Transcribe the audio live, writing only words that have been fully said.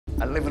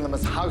and live in them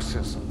as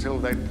houses until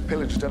they'd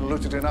pillaged and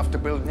looted enough to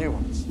build new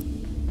ones.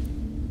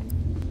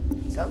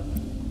 So?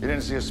 You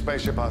didn't see a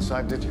spaceship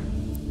outside, did you?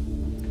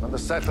 When the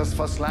settlers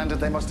first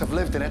landed, they must have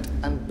lived in it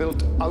and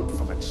built out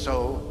from it,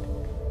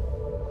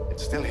 so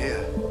it's still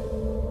here,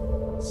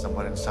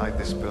 somewhere inside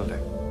this building.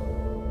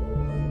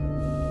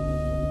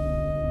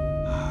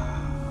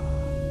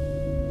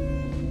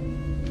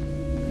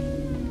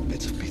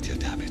 Bits of meteor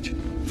damage,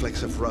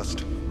 flakes of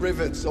rust,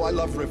 rivets. Oh, I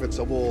love rivets.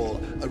 A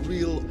wall, a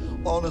real,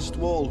 honest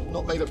wall,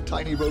 not made of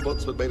tiny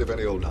robots, but made of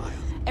any old iron.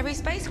 Every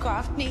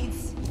spacecraft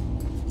needs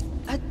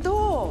a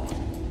door.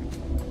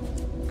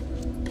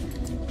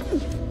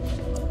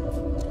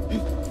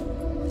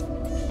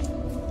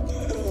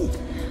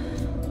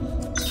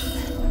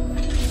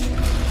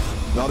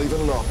 Not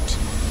even locked.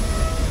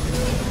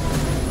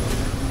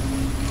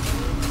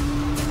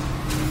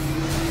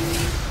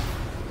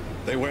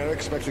 They were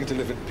expecting to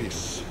live in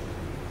peace.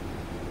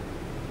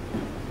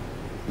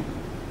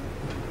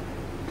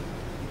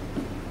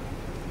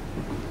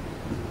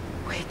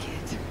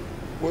 Wicked.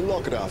 We'll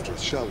lock it after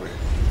us, shall we?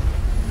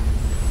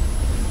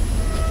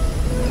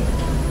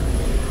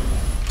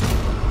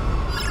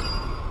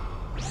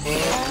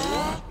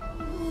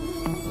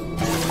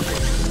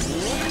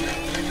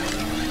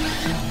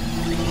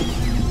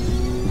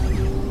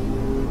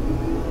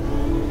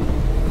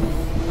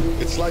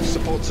 Its life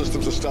support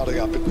systems are starting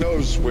up. It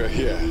knows we're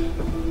here.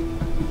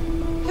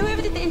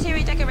 Whoever did the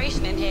interior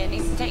decoration in here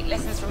needs to take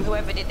lessons from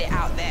whoever did it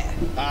out there.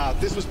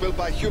 This was built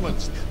by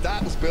humans.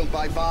 That was built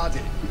by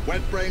Vardy.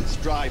 Wet brains,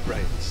 dry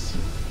brains.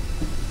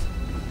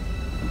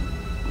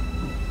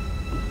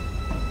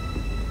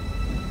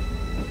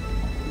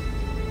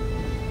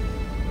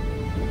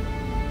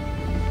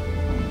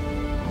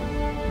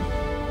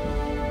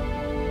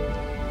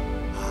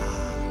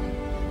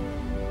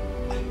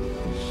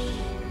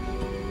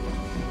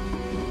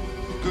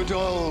 Good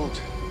old,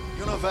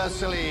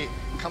 universally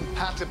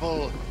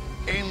compatible,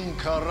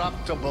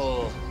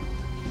 incorruptible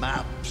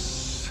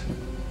maps.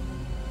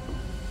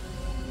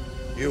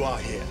 You are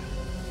here.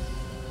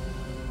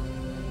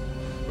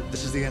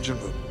 This is the engine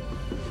room.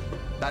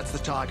 That's the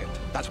target.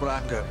 That's where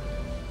I'm going.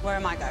 Where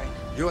am I going?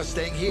 You are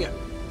staying here.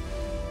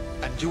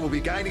 And you will be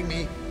guiding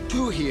me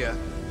to here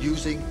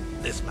using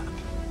this map.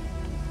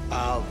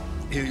 I'll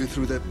hear you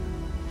through the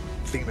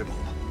thingamabob.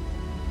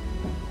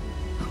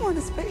 I'm on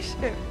a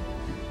spaceship.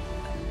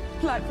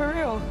 Like, for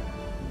real.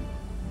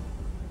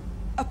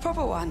 A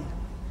proper one.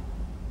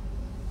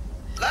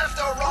 Left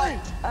or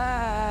right?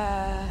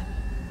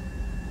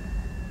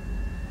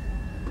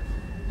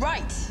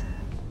 Right.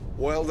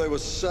 Well, they were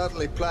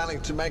certainly planning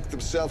to make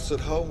themselves at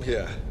home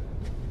here.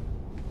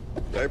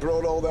 They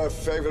brought all their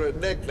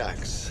favorite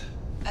knickknacks.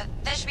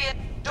 There should be a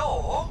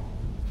door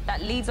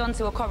that leads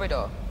onto a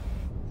corridor.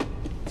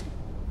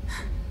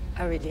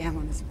 I really am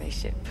on a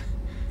spaceship.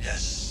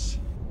 Yes.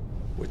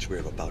 Which we're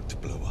about to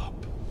blow up.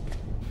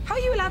 How are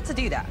you allowed to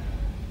do that?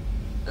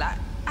 Like,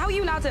 how are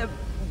you allowed to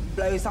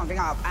blow something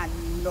up and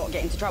not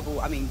get into trouble?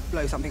 I mean,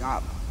 blow something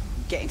up,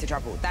 get into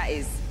trouble. That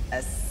is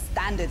a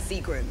standard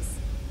sequence.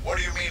 What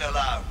do you mean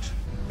allowed?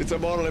 It's a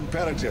moral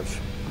imperative.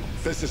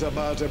 This is a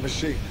murder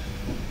machine.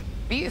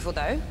 Beautiful,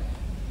 though.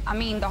 I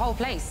mean, the whole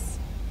place.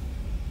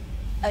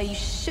 You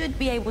should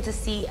be able to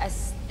see a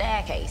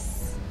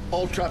staircase.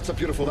 All traps are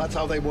beautiful. That's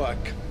how they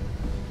work.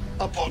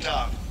 Up or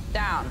down?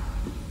 Down.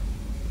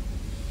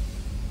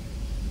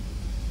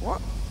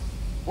 What?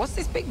 What's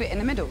this big bit in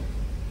the middle?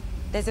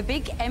 There's a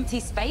big empty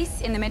space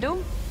in the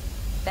middle.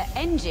 The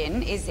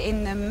engine is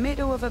in the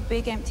middle of a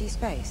big empty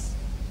space.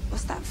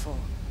 What's that for?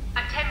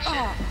 Attention.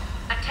 Oh.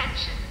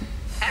 Attention.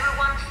 Error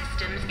 1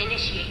 systems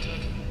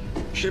initiated.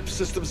 Ship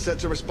system set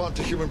to respond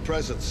to human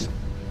presence.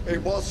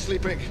 It was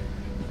sleeping.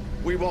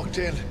 We walked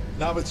in.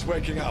 Now it's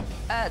waking up.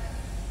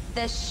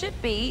 There should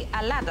be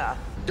a ladder.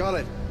 Got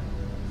it.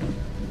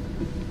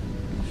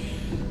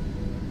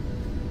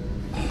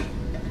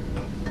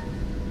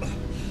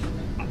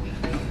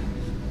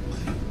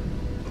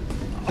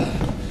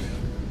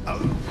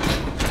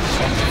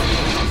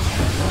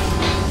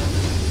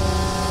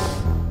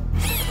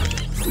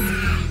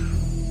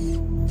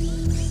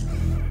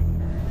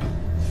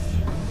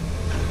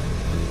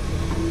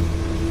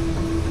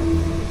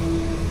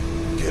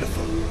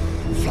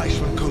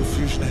 Fleischmann cold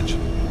fusion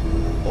engine.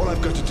 All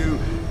I've got to do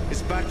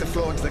is back the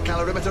flow into the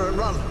calorimeter and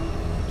run.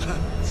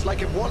 It's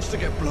like it wants to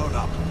get blown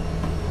up.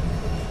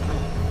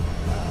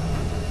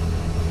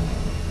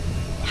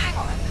 Hang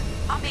on.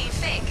 I'm being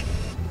thick.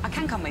 I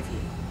can come with you.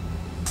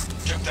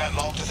 Took that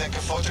long to think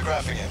of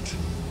photographing it.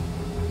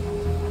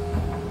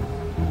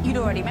 You'd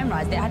already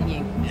memorized it, hadn't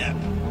you?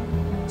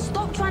 Yep.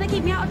 Stop trying to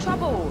keep me out of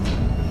trouble.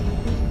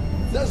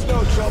 There's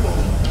no trouble.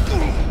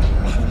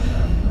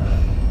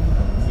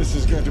 This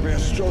is going to be a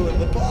stroll in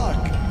the park.